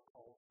now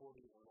called 41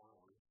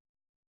 Hours.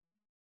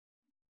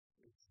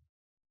 It's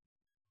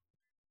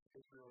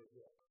really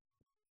good.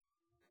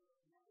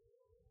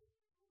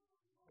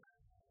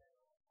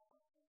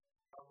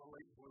 I'm a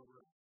late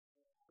bloomer.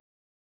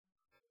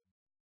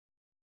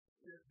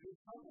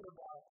 It's something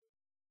about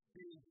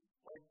being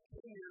like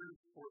 10 years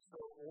or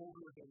so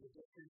older than the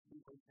district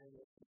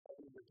superintendent,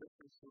 and the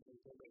district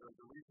superintendent or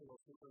the regional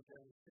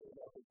superintendent stood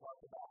up and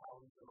talked about how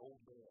he's an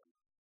old man.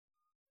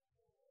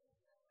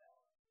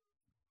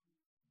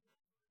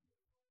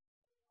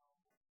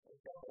 And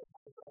so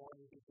I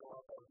wanted to go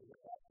up over the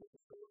back of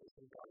the service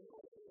and go,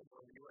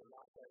 you are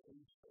not that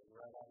age thing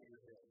right out of your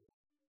head.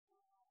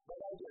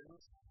 But I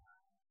didn't.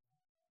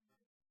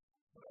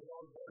 But I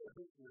know better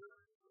this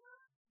year.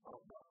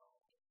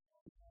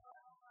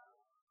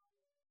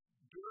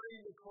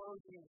 During the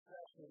closing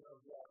session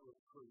of that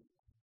retreat,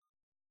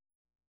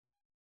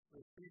 the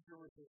speaker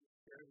was just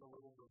sharing a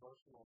little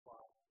devotional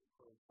thought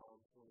from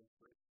Psalm 23.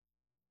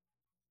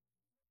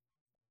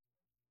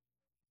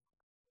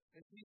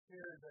 And he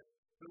shared that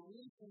the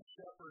reason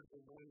shepherds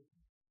anoint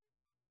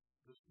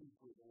the sheep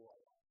with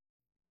oil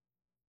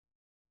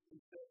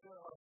is that there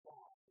are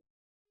flies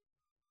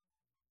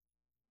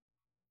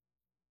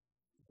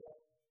that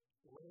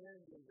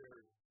land in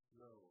their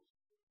nose.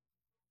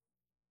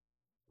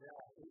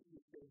 Yeah,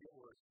 it's going to get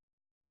worse.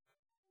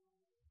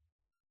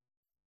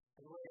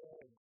 And lay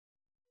eggs.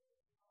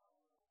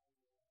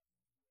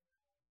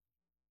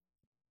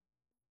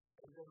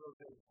 And then those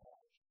eggs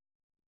hatch.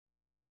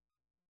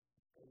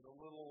 And the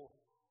little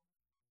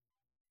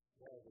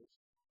eggs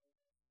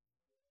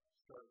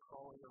start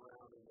crawling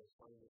around in the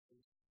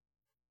sinuses,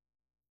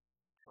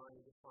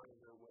 trying to find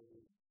their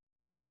way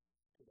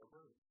to the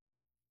room.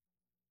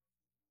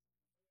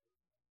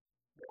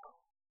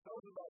 Now,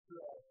 those of us who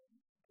have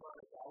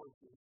chronic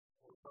allergies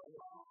or probably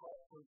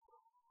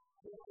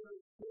they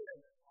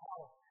understand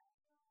how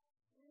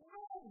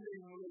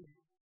lovingly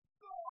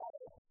God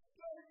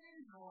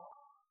gave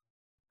one.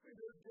 And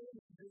there's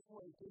days you just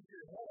want to take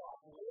your head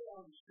off, lay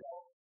on the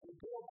shelf, and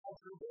go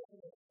about your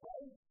business,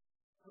 right?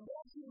 And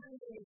that's the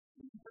reason it's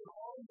easier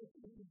all the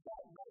things you've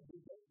got right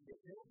because you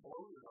can't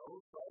blow your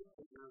nose, right?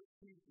 Because your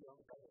teeth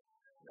don't have it.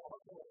 Now,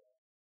 okay.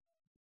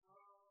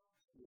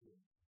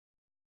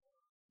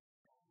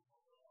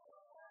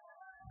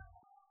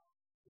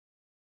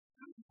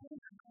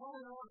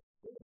 went on,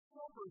 they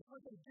discovered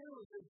what they do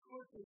is they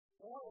put this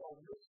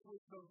oil mixed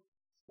with some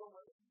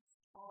flies.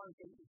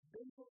 And it's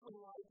basically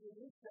like an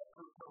insect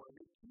repellent.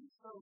 It keeps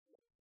those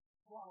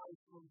flies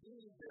from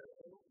being there.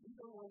 And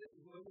even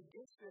when it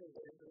gets there,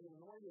 they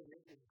anoint it,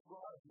 it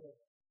draws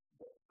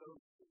those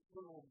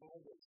little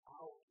maggots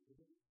out. It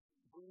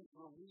brings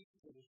relief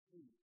to the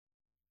sheep.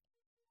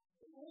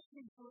 And those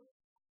people,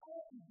 I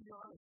have to be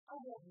honest, I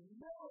have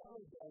never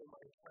heard that in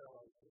my entire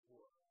life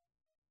before.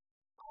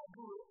 I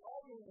grew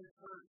up in the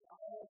church.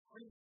 I have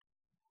preached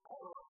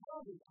over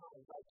 100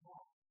 times. I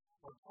taught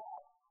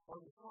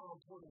on Psalm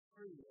 23,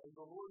 and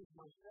the Lord is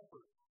my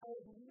shepherd. I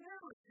have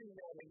never seen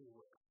that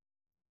anywhere.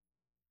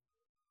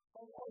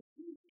 And I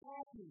keep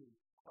talking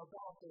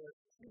about this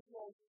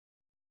because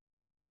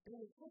in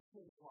the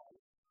Christian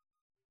life,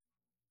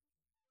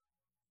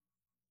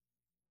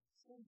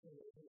 something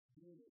is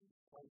being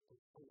like to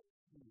put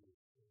fear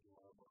into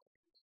our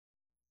minds.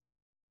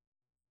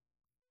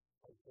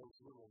 Like those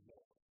little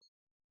nuggets.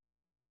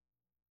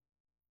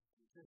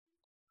 Just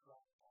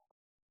drop that.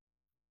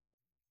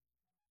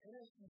 And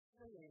as he's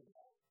saying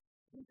that,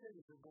 two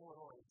things are going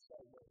on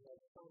inside my head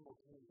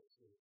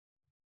simultaneously.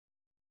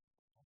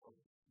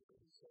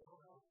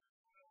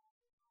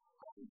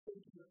 I'm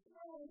thinking,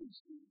 oh,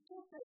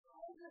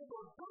 I've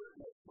never heard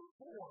this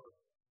before.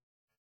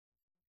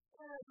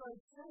 And as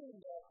I'm saying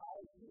that, I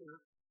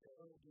hear, the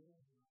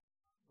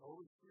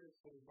Holy Spirit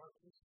saying, Mark,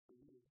 this is for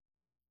you.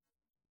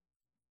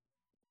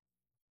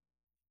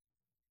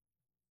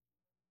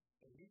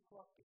 And he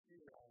plucked the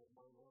fear out of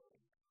my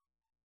mind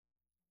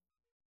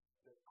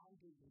that I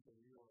didn't even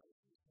realize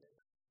was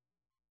there.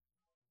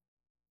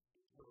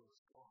 It was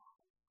gone.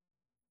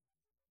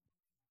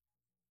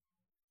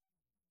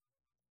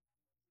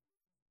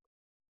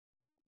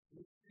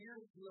 The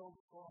fear-filled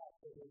thought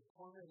that had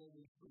tormented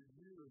me for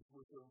years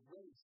was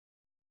erased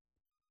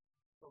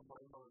from my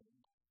mind.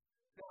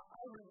 Now,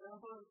 I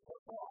remember the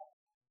thought.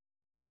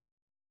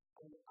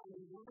 I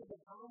remember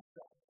the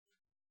concept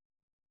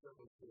that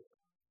was there.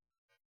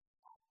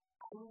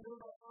 I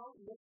remember how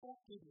it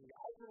affected me.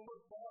 I can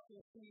look back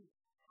and see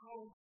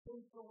how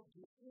simple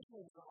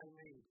decisions I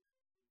made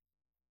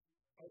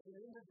as an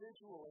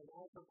individual and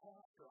as a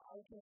pastor.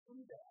 I can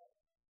see that.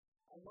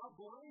 I'm not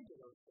blind to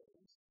those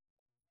things.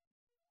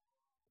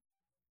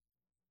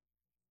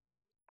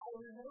 I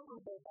remember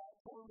that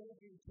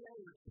tormenting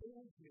terror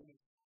changed me,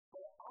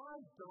 but I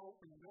don't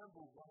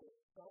remember what it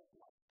felt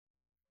like.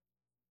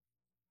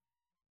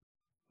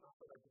 Not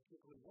that I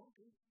particularly want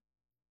to,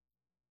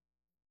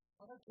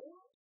 but I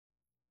can't.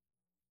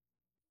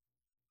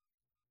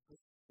 The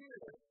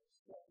Spirit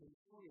set me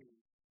free.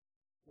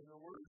 In the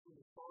words of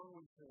the song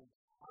we sing,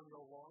 I'm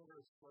no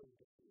longer a slave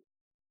to fear.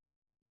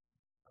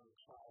 I'm a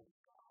child of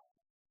God.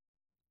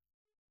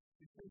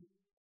 You see,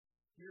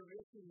 your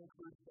mission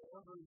includes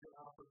boundaries and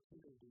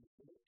opportunities,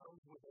 and it comes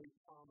with a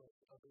promise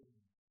of a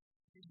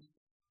deep,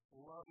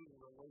 loving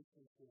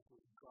relationship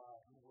with God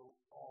who will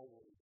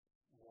always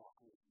walk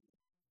with you,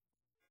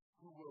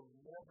 who will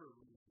never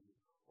leave you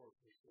or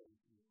forsake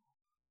you.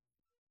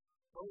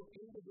 Both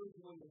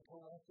individually and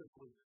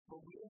collectively,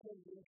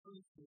 believing in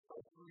Christ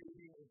by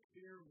creating a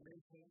clear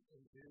mission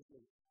and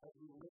vision as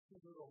we listen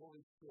to the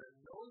Holy Spirit,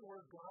 knowing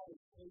where God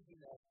is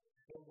taking us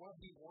and what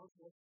He wants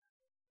us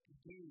to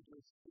do to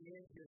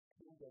expand His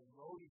kingdom,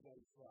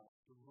 motivates us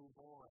to move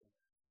on,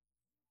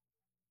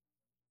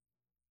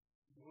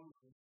 move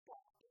from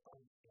step to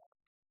unstep.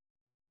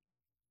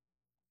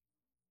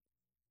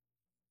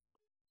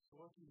 So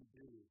what do you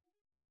do?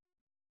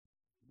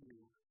 You,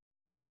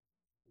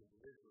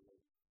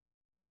 individually,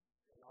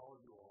 and all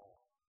of you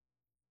all,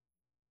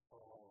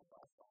 or all of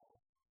us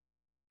all,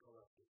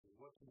 collectively,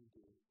 what can you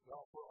do?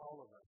 Well, for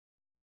all of us,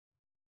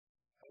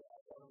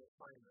 I've got an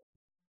assignment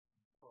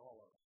for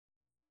all of us.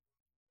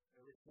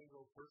 Every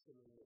single person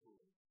in this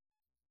room.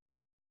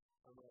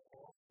 I'm going to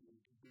ask you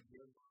to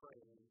begin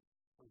praying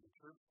for the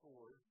church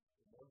board,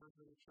 the members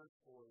of the church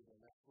board, the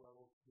next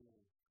level team.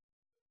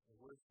 And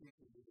we're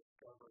seeking to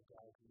discover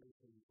God's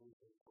mission and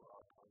vision for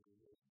our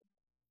congregation.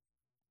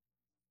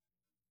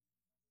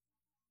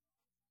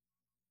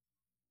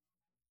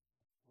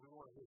 We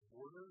want His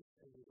borders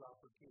and His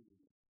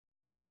opportunities,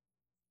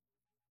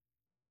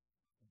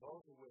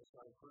 both of which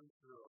I'm pretty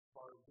sure are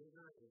far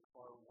bigger and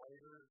far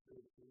wider than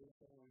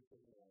anything we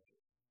can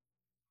imagine.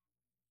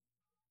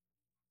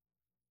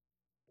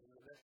 In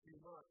the next few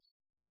months,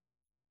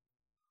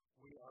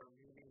 we are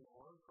meeting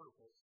on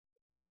purpose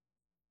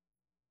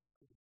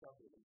to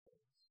discover these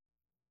things.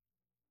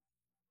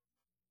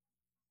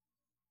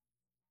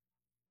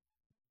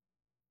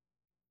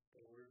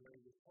 And we're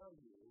going to tell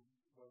you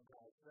what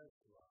God says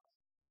to us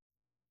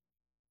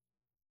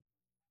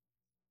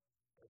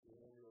at the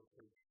annual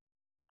church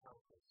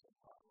conference in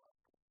Potluck.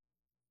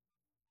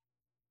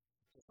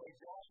 Just like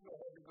Joshua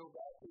had to go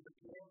back to the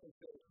camp and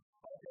say,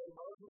 okay,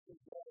 Moses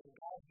is dead and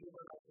God's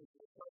given us this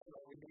instruction,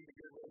 we need to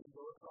get ready to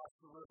go across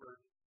the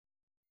river.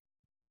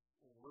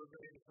 We're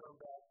going to come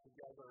back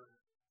together.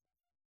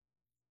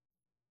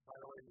 By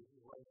the way, this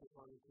is right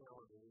on the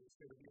calendar. It's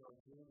going to be on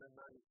June the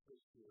 9th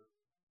this year.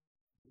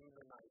 June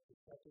the 9th, the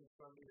second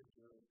Sunday of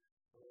June.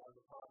 We have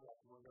the promise,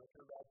 and we're going to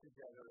come back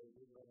together, and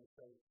we're going to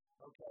say,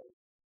 okay,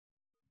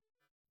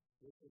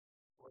 this is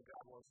what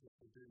God wants us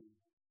to do.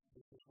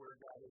 This is where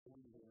God is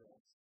leading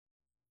us.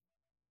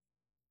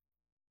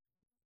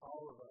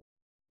 All of us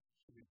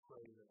should be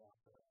praying about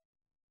that.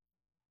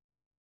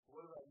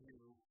 What about you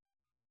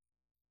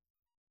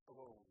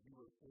alone, you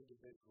as an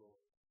individual?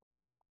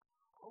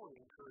 I would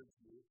encourage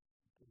you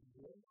to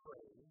begin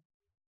praying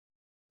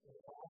and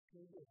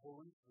asking the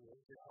Holy Spirit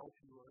to help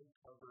you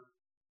uncover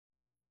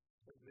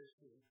the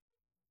mission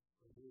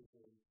and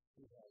vision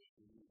He has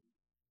for you.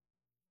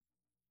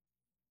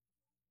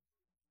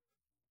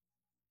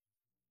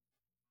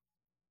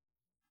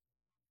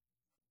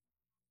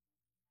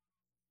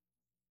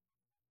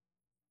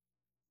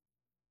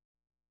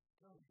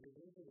 Don't give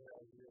into the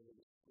idea that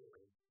it's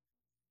scary.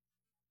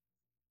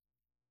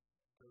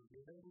 Don't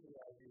give into the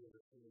idea that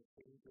it's going to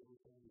change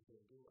everything you've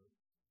been doing.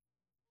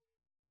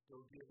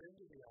 Don't give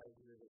into the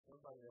idea that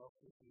somebody else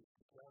needs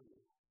to tell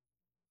you.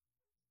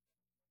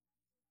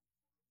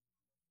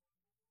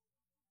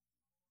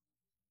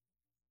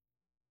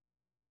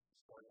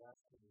 Start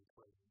asking and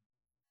praying.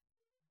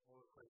 I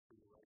want to pray for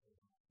you right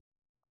now.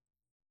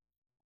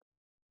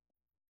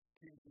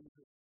 King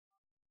Jesus,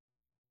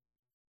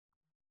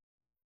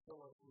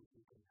 fill us with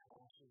your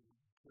compassion,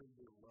 through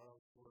your love,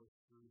 flow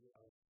through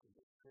us to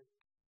the sick,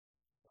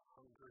 the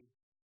hungry,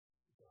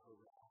 the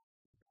harassed,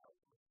 the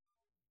helpless.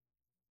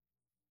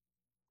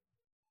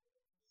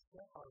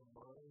 Set our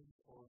minds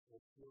on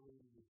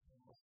fulfilling the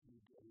task you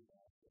gave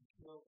us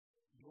until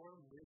your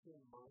mission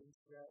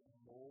mindset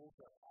molds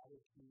our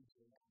attitudes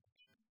and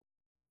actions.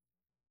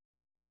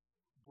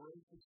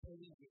 Break the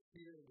chains of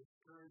fear and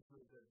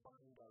discouragement that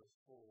bind our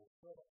soul.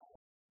 Set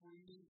us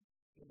free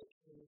in the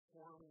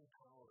transforming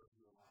power of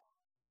your love.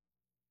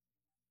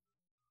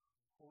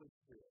 Holy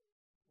Spirit,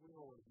 we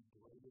don't want to be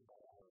blinded by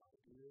our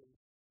ideas,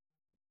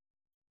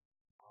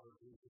 our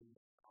visions,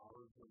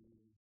 our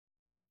dreams,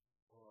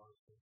 or our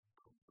sense of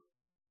comfort.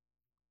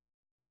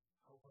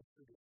 Help us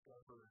to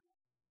discover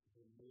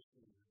the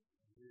mission,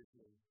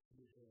 vision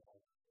you have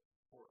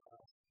for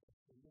us as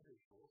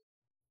individuals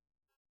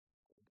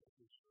and as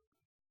a church.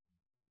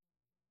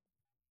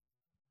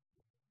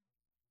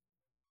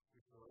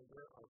 We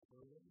surrender our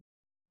plans,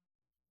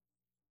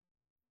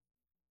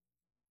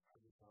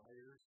 our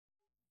desires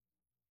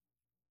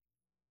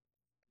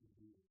to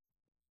you,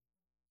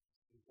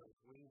 because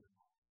we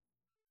know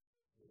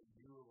that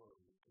you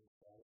alone can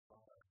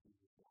satisfy our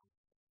deepest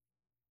wants.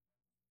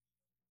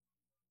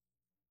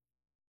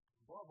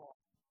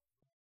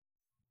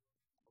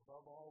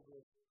 Above all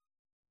this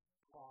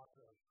talk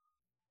of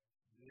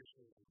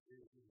mission and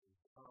vision and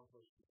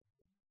accomplishment,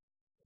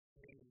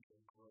 change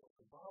and growth,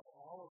 above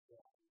all of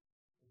that,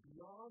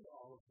 beyond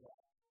all of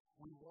that,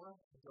 we want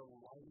to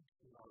delight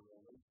in our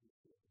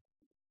relationship.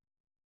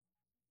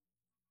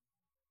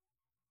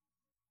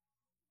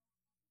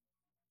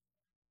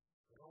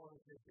 We don't want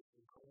to take it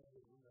for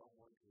granted. We don't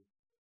want to just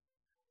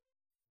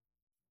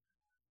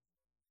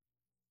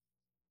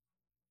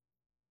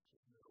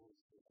know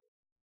it's there.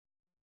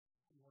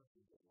 We want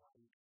to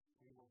delight.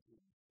 We want to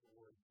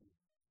enjoy you.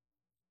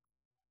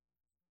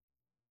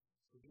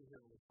 So, dear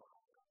Heavenly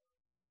Father,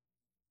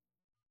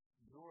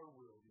 your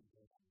will